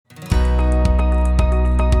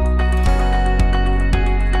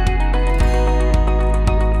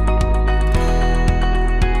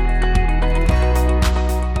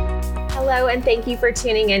and thank you for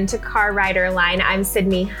tuning in to Car Rider Line. I'm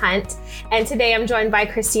Sydney Hunt, and today I'm joined by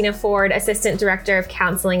Christina Ford, Assistant Director of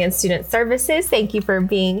Counseling and Student Services. Thank you for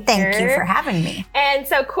being here. Thank you for having me. And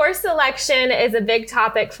so course selection is a big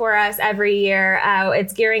topic for us every year.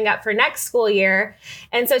 It's gearing up for next school year.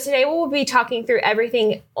 And so today we'll be talking through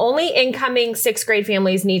everything only incoming 6th grade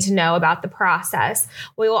families need to know about the process.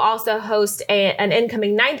 We will also host an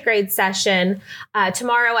incoming 9th grade session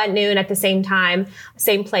tomorrow at noon at the same time,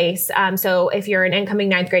 same place. So if you're an incoming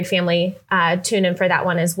 9th grade family, tune in for that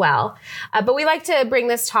one as well. But we like to bring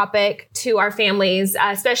this topic to our families,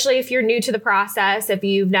 especially if you're new to the process, if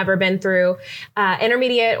you've never been through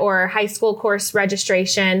intermediate or high school course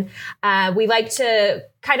registration. We like to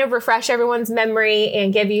kind of refresh everyone's memory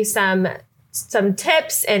and give you some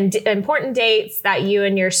tips and important dates that you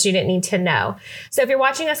and your student need to know. So if you're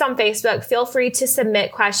watching us on Facebook, feel free to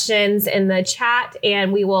submit questions in the chat,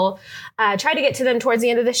 and we will try to get to them towards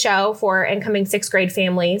the end of the show for incoming 6th grade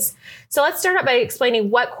families. So let's start out by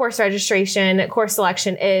explaining what course registration, course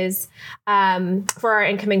selection is for our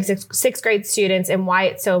incoming 6th grade students and why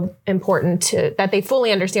it's so important that they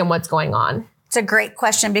fully understand what's going on. It's a great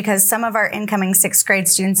question because some of our incoming 6th grade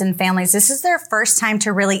students and families, this is their first time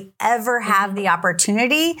to really ever have the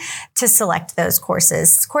opportunity to select those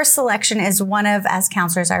courses. Course selection is one of, as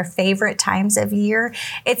counselors, our favorite times of year.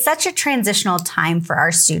 It's such a transitional time for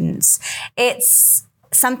our students. It's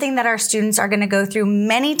something that our students are going to go through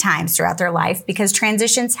many times throughout their life because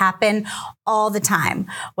transitions happen all the time,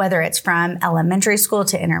 whether it's from elementary school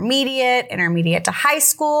to intermediate to high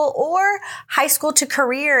school, or high school to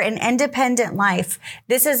career and independent life.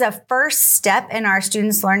 This is a first step in our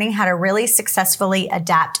students learning how to really successfully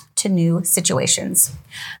adapt to new situations.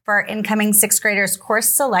 For our incoming 6th graders, course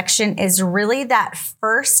selection is really that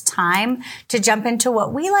first time to jump into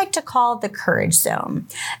what we like to call the courage zone.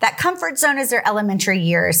 That comfort zone is their elementary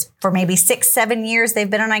years. For maybe 6-7 years they've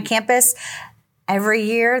been on our campus. Every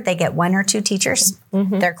year they get 1 or 2 teachers.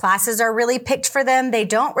 Mm-hmm. Their classes are really picked for them. They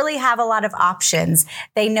don't really have a lot of options.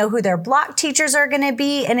 They know who their block teachers are going to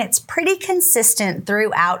be, and it's pretty consistent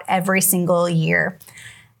throughout every single year.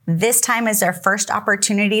 This time is their first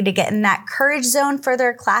opportunity to get in that courage zone for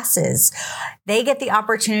their classes. They get the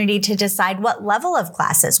opportunity to decide what level of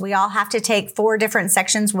classes. We all have to take 4 different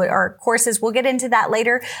sections or courses. We'll get into that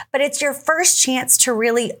later, but it's your first chance to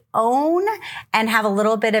really own and have a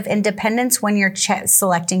little bit of independence when you're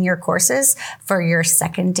selecting your courses for your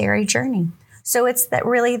secondary journey. So it's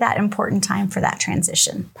really that important time for that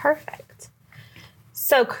transition. Perfect.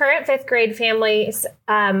 So current 5th grade families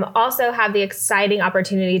also have the exciting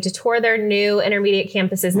opportunity to tour their new intermediate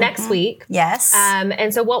campuses next week. Yes.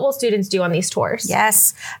 And so what will students do on these tours?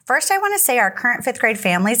 Yes. First, I want to say our current 5th grade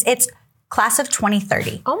families, it's class of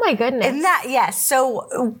 2030. Oh my goodness. Isn't that, yes.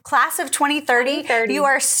 So class of 2030, you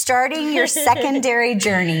are starting your secondary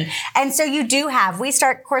journey. And so we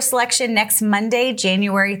start course selection next Monday,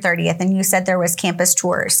 January 30th. And you said there was campus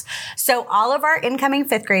tours. So all of our incoming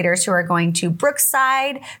 5th graders who are going to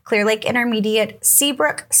Brookside, Clear Lake Intermediate,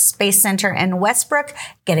 Seabrook, Space Center, and Westbrook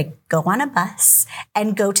get to go on a bus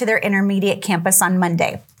and go to their intermediate campus on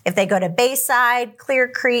Monday. If they go to Bayside, Clear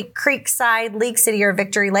Creek, Creekside, League City, or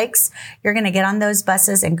Victory Lakes, you're going to get on those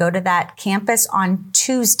buses and go to that campus on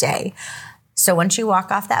Tuesday. So once you walk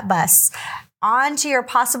off that bus, on to your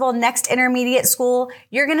possible next intermediate school,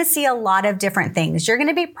 you're going to see a lot of different things. You're going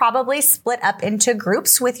to be probably split up into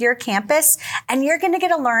groups with your campus, and you're going to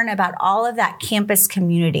get to learn about all of that campus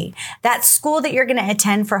community. That school that you're going to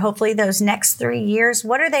attend for hopefully those next 3 years,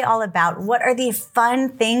 what are they all about? What are the fun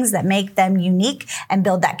things that make them unique and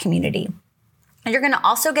build that community? You're going to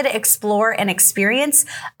also get to explore and experience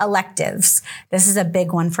electives. This is a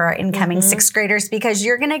big one for our incoming 6th graders because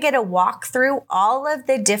you're going to get to walk through all of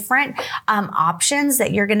the different options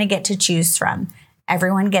that you're going to get to choose from.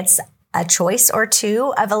 Everyone gets a choice or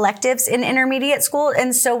 2 of electives in intermediate school.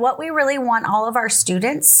 And so what we really want all of our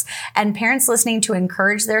students and parents listening to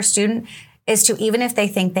encourage their student is to, even if they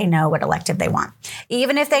think they know what elective they want,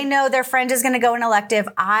 even if they know their friend is going to go in elective,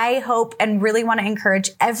 I hope and really want to encourage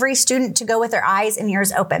every student to go with their eyes and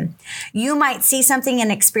ears open. You might see something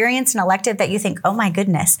and experience an elective that you think, oh my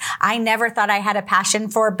goodness, I never thought I had a passion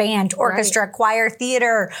for band, orchestra, choir,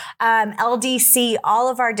 theater, LDC, all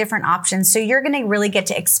of our different options. So you're going to really get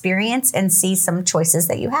to experience and see some choices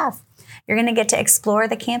that you have. You're going to get to explore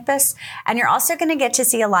the campus, and you're also going to get to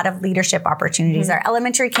see a lot of leadership opportunities. Our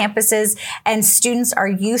elementary campuses and students are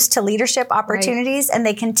used to leadership opportunities, and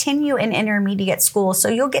they continue in intermediate school. So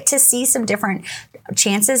you'll get to see some different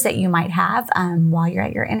chances that you might have while you're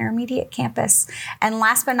at your intermediate campus. And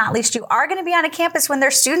last but not least, you are going to be on a campus when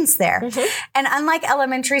there's students there. And unlike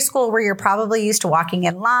elementary school, where you're probably used to walking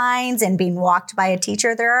in lines and being walked by a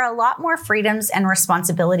teacher, there are a lot more freedoms and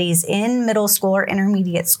responsibilities in middle school or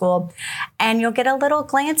intermediate school. And you'll get a little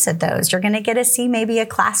glance at those. You're going to get to see maybe a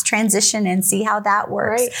class transition and see how that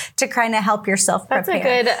works to kind of help yourself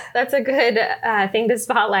prepare. That's a good thing to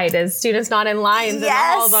spotlight, is students not in lines in the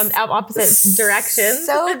halls on opposite directions.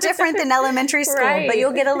 So different than elementary school, but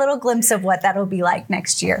you'll get a little glimpse of what that'll be like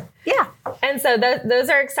next year. Yeah. And so those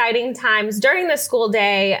are exciting times during the school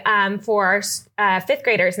day for fifth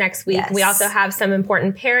graders next week. We also have some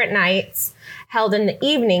important parent nights held in the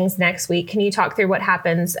evenings next week. Can you talk through what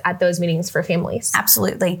happens at those meetings for families?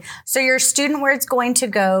 Absolutely. So your student is going to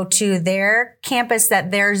go to their campus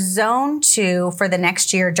that they're zoned to for the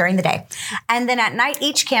next year during the day. And then at night,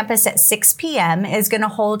 each campus at 6 p.m. is going to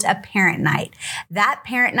hold a parent night. That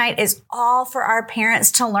parent night is all for our parents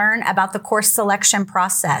to learn about the course selection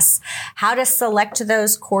process, how to select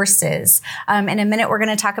those courses. In a minute, we're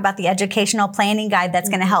going to talk about the educational planning guide that's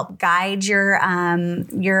going to help guide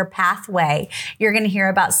your pathway. You're going to hear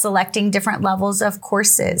about selecting different levels of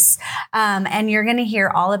courses. And you're going to hear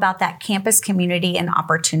all about that campus community and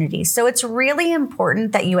opportunities. So it's really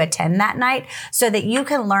important that you attend that night so that you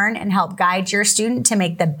can learn and help guide your student to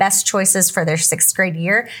make the best choices for their sixth grade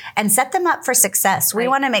year and set them up for success. We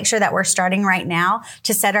want to make sure that we're starting right now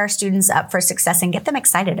to set our students up for success and get them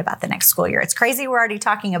excited about the next school year. It's crazy we're already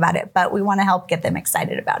talking about it, but we want to help get them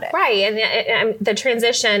excited about it. Right. And the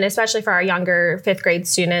transition, especially for our younger fifth grade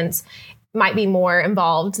students, might be more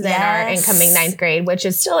involved than our incoming ninth grade, which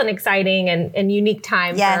is still an exciting and unique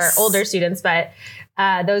time for our older students. But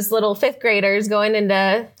those little fifth graders going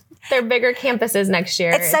into their bigger campuses next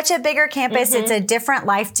year. It's such a bigger campus. It's a different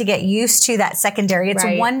life to get used to that secondary. It's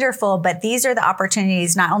wonderful, but these are the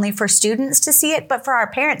opportunities not only for students to see it, but for our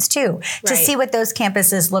parents too, to see what those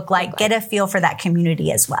campuses look like, get a feel for that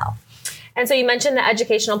community as well. And so you mentioned the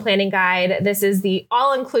educational planning guide. This is the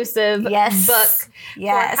all-inclusive book for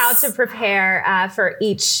how to prepare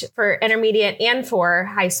for intermediate and for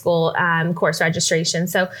high school course registration.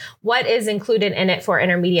 So what is included in it for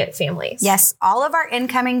intermediate families? Yes, all of our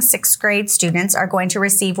incoming sixth grade students are going to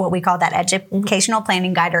receive what we call that educational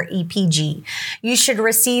planning guide, or EPG. You should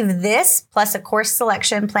receive this plus a course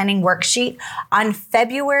selection planning worksheet on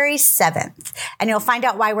February 7th. And you'll find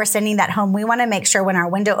out why we're sending that home. We want to make sure when our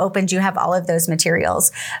window opens, you have all of those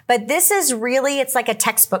materials. But this is really, it's like a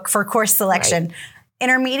textbook for course selection.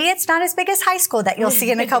 Intermediate's not as big as high school that you'll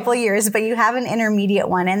see in a couple of years, but you have an intermediate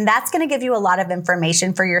one. And that's going to give you a lot of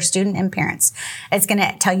information for your student and parents. It's going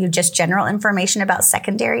to tell you just general information about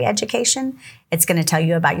secondary education. It's going to tell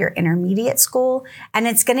you about your intermediate school, and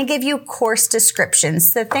it's going to give you course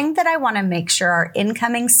descriptions. The thing that I want to make sure our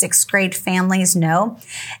incoming sixth grade families know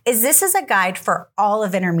is this is a guide for all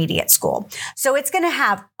of intermediate school. So it's going to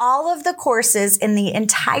have all of the courses in the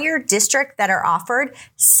entire district that are offered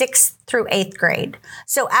 6th through 8th grade.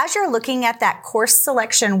 So as you're looking at that course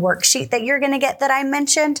selection worksheet that you're going to get that I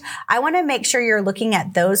mentioned, I want to make sure you're looking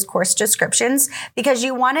at those course descriptions, because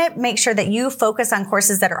you want to make sure that you focus on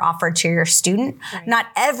courses that are offered to your student. Not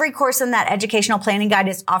every course in that educational planning guide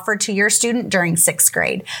is offered to your student during 6th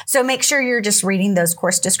grade. So make sure you're just reading those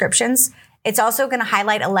course descriptions. It's also going to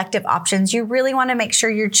highlight elective options. You really want to make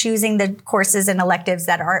sure you're choosing the courses and electives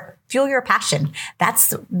that fuel your passion.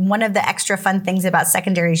 That's one of the extra fun things about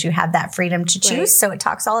secondary is you have that freedom to choose. So it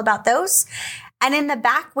talks all about those. And in the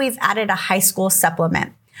back, we've added a high school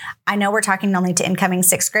supplement. I know we're talking only to incoming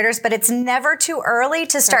 6th graders, but it's never too early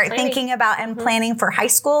to start thinking about and planning for high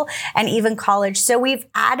school and even college. So we've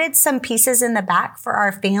added some pieces in the back for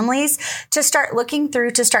our families to start looking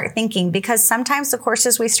through, to start thinking, because sometimes the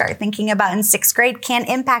courses we start thinking about in 6th grade can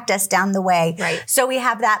impact us down the way. So we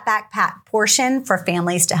have that backpack portion for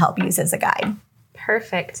families to help use as a guide.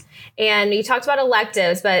 Perfect. And you talked about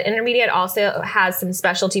electives, but intermediate also has some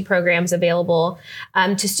specialty programs available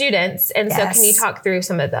to students. And so can you talk through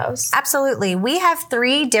some of those? Absolutely. We have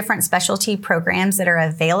 3 different specialty programs that are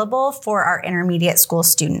available for our intermediate school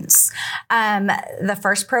students. The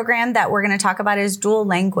first program that we're going to talk about is dual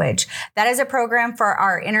language. That is a program for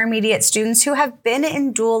our intermediate students who have been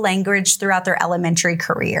in dual language throughout their elementary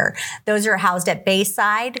career. Those are housed at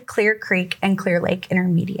Bayside, Clear Creek, and Clear Lake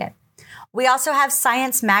Intermediate. We also have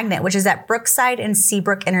Science Magnet, which is at Brookside and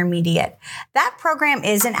Seabrook Intermediate. That program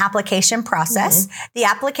is an application process. The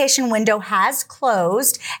application window has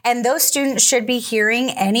closed, and those students should be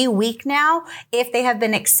hearing any week now if they have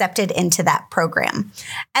been accepted into that program.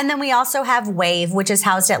 And then we also have WAVE, which is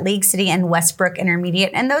housed at League City and Westbrook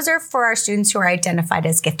Intermediate. And those are for our students who are identified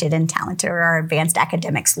as gifted and talented or our advanced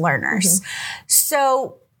academics learners.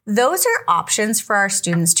 So those are options for our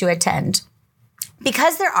students to attend.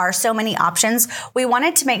 Because there are so many options, we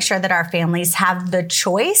wanted to make sure that our families have the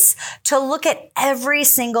choice to look at every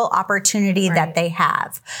single opportunity that they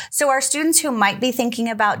have. So our students who might be thinking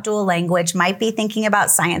about dual language, might be thinking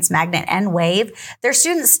about Science Magnet and WAVE, their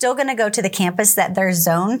students still going to go to the campus that they're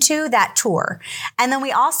zoned to, that tour. And then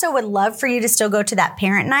we also would love for you to still go to that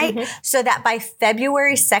parent night so that by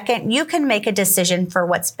February 2nd, you can make a decision for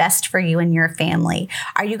what's best for you and your family.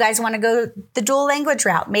 Are you guys want to go the dual language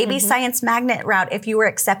route? Maybe Science Magnet route if you were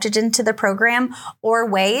accepted into the program, or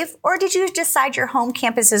WAVE, or did you decide your home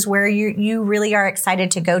campus is where you really are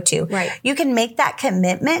excited to go to? You can make that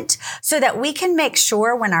commitment so that we can make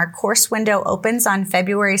sure when our course window opens on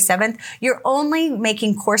February 7th, you're only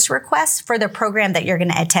making course requests for the program that you're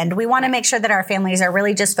going to attend. We want to make sure that our families are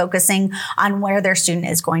really just focusing on where their student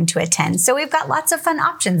is going to attend. So we've got lots of fun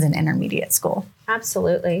options in intermediate school.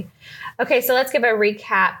 Absolutely. Okay, so let's give a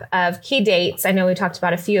recap of key dates. I know we talked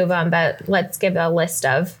about a few of them, but let's give a list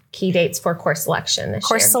of key dates for course selection this year.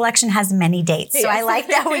 Course selection has many dates, so I like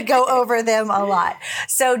that we go over them a lot.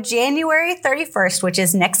 So January 31st, which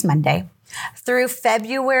is next Monday, through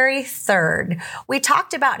February 3rd. We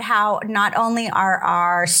talked about how not only are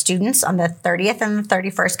our students on the 30th and the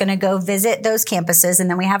 31st going to go visit those campuses, and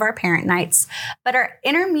then we have our parent nights, but our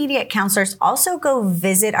intermediate counselors also go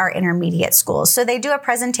visit our intermediate schools. So they do a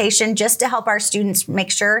presentation just to help our students make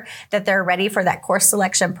sure that they're ready for that course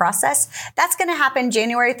selection process. That's going to happen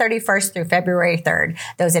January 31st through February 3rd.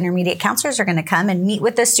 Those intermediate counselors are going to come and meet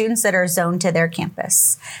with the students that are zoned to their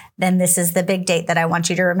campus. Then this is the big date that I want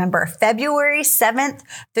you to remember. February 7th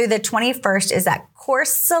through the 21st is that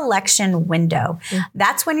course selection window.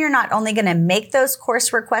 That's when you're not only going to make those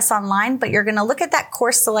course requests online, but you're going to look at that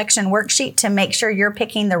course selection worksheet to make sure you're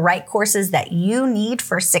picking the right courses that you need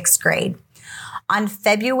for 6th grade. On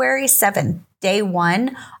February 7th, day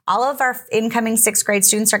 1, all of our incoming 6th grade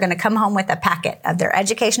students are going to come home with a packet of their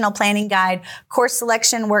educational planning guide, course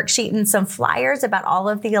selection worksheet, and some flyers about all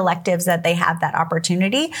of the electives that they have that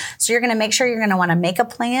opportunity. So you're going to make sure you're going to want to make a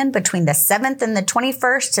plan between the 7th and the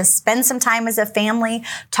 21st to spend some time as a family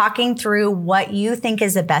talking through what you think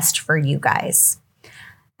is the best for you guys.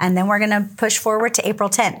 And then we're going to push forward to April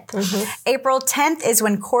 10th. April 10th is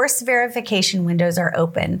when course verification windows are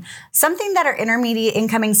open. Something that our intermediate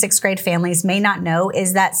incoming 6th grade families may not know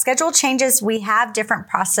is that schedule changes, we have different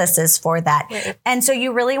processes for that. And so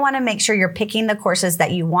you really want to make sure you're picking the courses that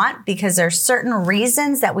you want, because there's certain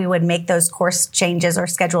reasons that we would make those course changes or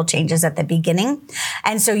schedule changes at the beginning.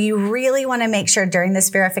 And so you really want to make sure during this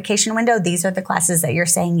verification window, these are the classes that you're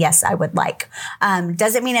saying, yes, I would like.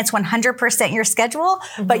 Doesn't mean it's 100% your schedule,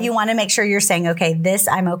 but you want to make sure you're saying, okay, this,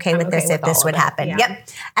 I'm okay with this if this would happen. Yep.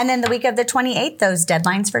 And then the week of the 28th, those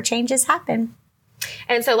deadlines for changes happen.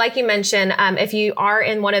 And so like you mentioned, if you are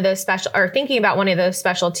in one of those special or thinking about one of those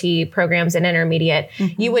specialty programs in intermediate,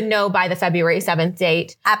 you would know by the February 7th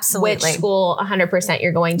date which school 100%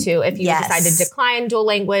 you're going to. If you decide to decline dual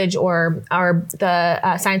language or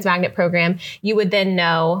the Science Magnet program, you would then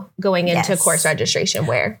know going into course registration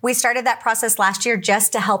where. We started that process last year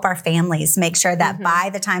just to help our families make sure that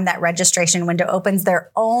by the time that registration window opens,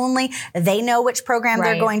 they know which program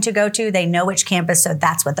they're going to go to. They know which campus. So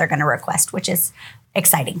that's what they're going to request, which is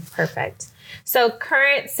exciting. Perfect. So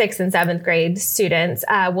current 6th and 7th grade students,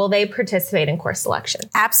 will they participate in course selection?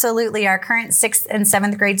 Absolutely. Our current 6th and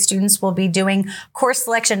 7th grade students will be doing course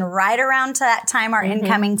selection right around to that time our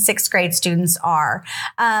incoming 6th grade students are.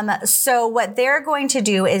 So what they're going to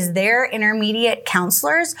do is their intermediate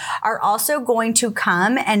counselors are also going to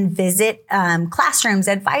come and visit classrooms,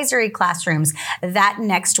 advisory classrooms that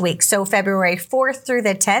next week. So February 4th through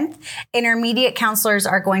the 10th, intermediate counselors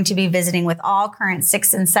are going to be visiting with all current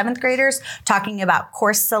 6th and 7th graders, talking about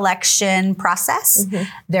course selection process.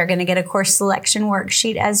 They're going to get a course selection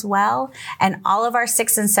worksheet as well. And all of our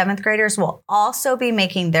 6th and 7th graders will also be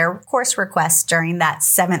making their course requests during that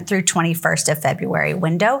 7th through 21st of February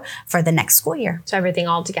window for the next school year. So everything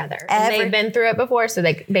all together. And they've been through it before, so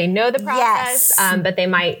they know the process, but they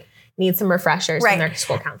might need some refreshers from their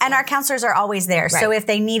school counselor. And our counselors are always there. So if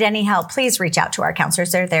they need any help, please reach out to our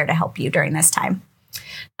counselors. They're there to help you during this time.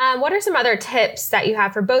 What are some other tips that you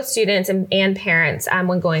have for both students and parents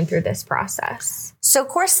when going through this process? So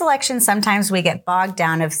course selection, sometimes we get bogged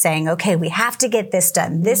down of saying, okay, we have to get this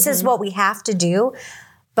done. This is what we have to do.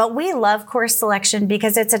 But we love course selection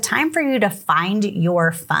because it's a time for you to find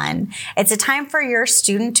your fun. It's a time for your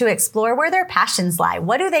student to explore where their passions lie.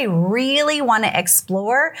 What do they really want to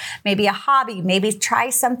explore? Maybe a hobby, maybe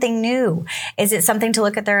try something new. Is it something to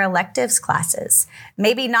look at their electives classes?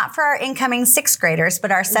 Maybe not for our incoming 6th graders, but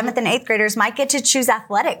our 7th and 8th graders might get to choose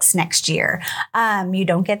athletics next year. You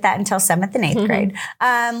don't get that until 7th and 8th grade.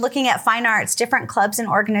 Looking at fine arts, different clubs and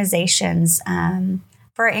organizations.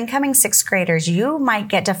 For our incoming 6th graders, you might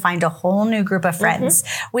get to find a whole new group of friends.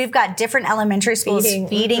 We've got different elementary schools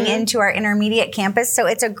feeding into our intermediate campus. So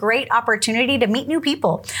it's a great opportunity to meet new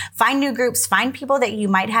people, find new groups, find people that you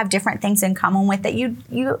might have different things in common with that you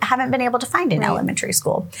haven't been able to find in elementary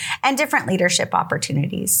school, and different leadership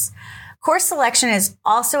opportunities. Course selection is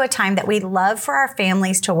also a time that we love for our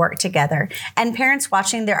families to work together. And parents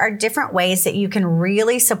watching, there are different ways that you can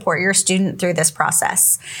really support your student through this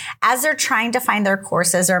process. As they're trying to find their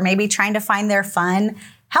courses or maybe trying to find their fun,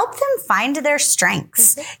 help them find their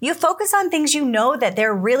strengths. You focus on things you know that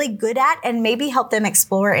they're really good at and maybe help them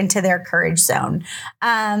explore into their courage zone.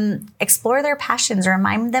 Explore their passions,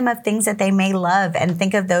 remind them of things that they may love, and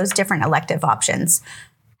think of those different elective options.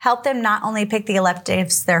 Help them not only pick the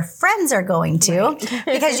electives their friends are going to,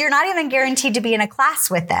 because you're not even guaranteed to be in a class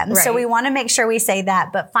with them. Right. So we want to make sure we say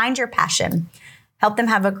that, but find your passion. Help them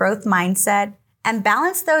have a growth mindset and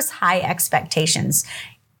balance those high expectations.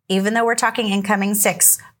 Even though we're talking incoming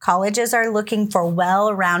 6, colleges are looking for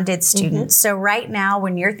well-rounded students. So right now,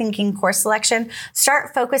 when you're thinking course selection,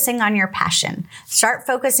 start focusing on your passion. Start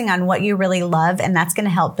focusing on what you really love, and that's going to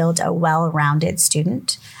help build a well-rounded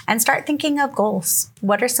student. And start thinking of goals.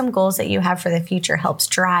 What are some goals that you have for the future? Helps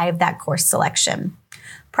drive that course selection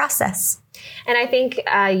process. And I think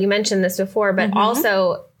you mentioned this before, but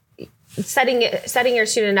also setting your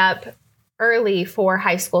student up early for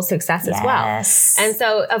high school success as well. And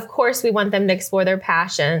so, of course, we want them to explore their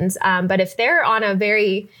passions. But if they're on a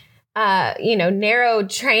very, narrow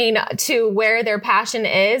train to where their passion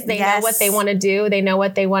is, they know what they want to do. They know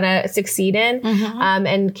what they want to succeed in,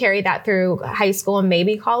 and carry that through high school and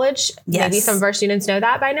maybe college. Maybe some of our students know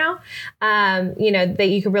that by now. That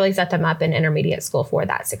you can really set them up in intermediate school for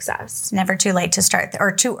that success. It's never too late to start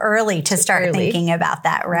or too early to start thinking about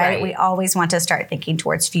that, right? We always want to start thinking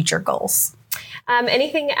towards future goals.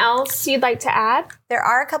 Anything else you'd like to add? There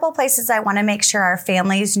are a couple places I want to make sure our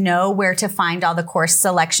families know where to find all the course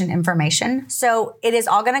selection information. So it is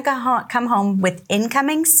all going to come home with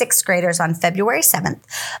incoming 6th graders on February 7th,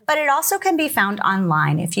 but it also can be found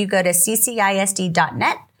online. If you go to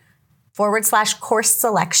ccisd.net/course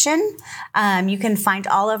selection. You can find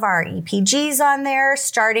all of our EPGs on there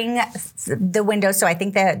starting the window. So I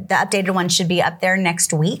think the updated one should be up there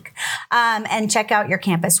next week. And check out your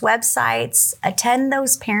campus websites, attend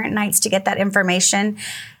those parent nights to get that information.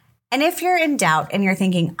 And if you're in doubt and you're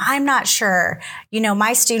thinking, I'm not sure,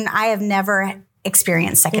 my student, I have never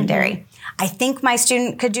experienced secondary. I think my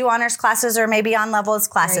student could do honors classes or maybe on levels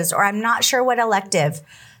classes, or I'm not sure what elective.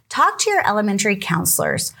 Talk to your elementary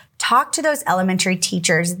counselors. Talk to those elementary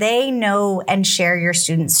teachers. They know and share your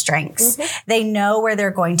students' strengths. They know where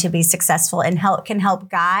they're going to be successful and can help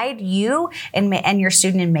guide you and your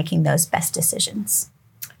student in making those best decisions.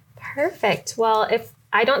 Perfect. Well, if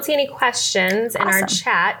I don't see any questions in our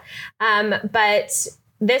chat, but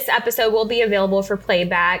this episode will be available for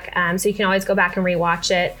playback, so you can always go back and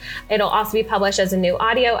rewatch it. It'll also be published as a new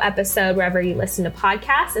audio episode wherever you listen to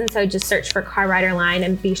podcasts. And so just search for Car Rider Line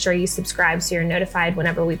and be sure you subscribe so you're notified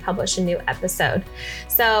whenever we publish a new episode.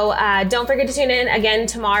 So don't forget to tune in again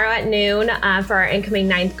tomorrow at noon for our incoming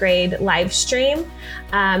 9th grade live stream.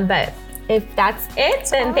 But if that's it,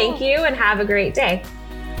 then thank you and have a great day.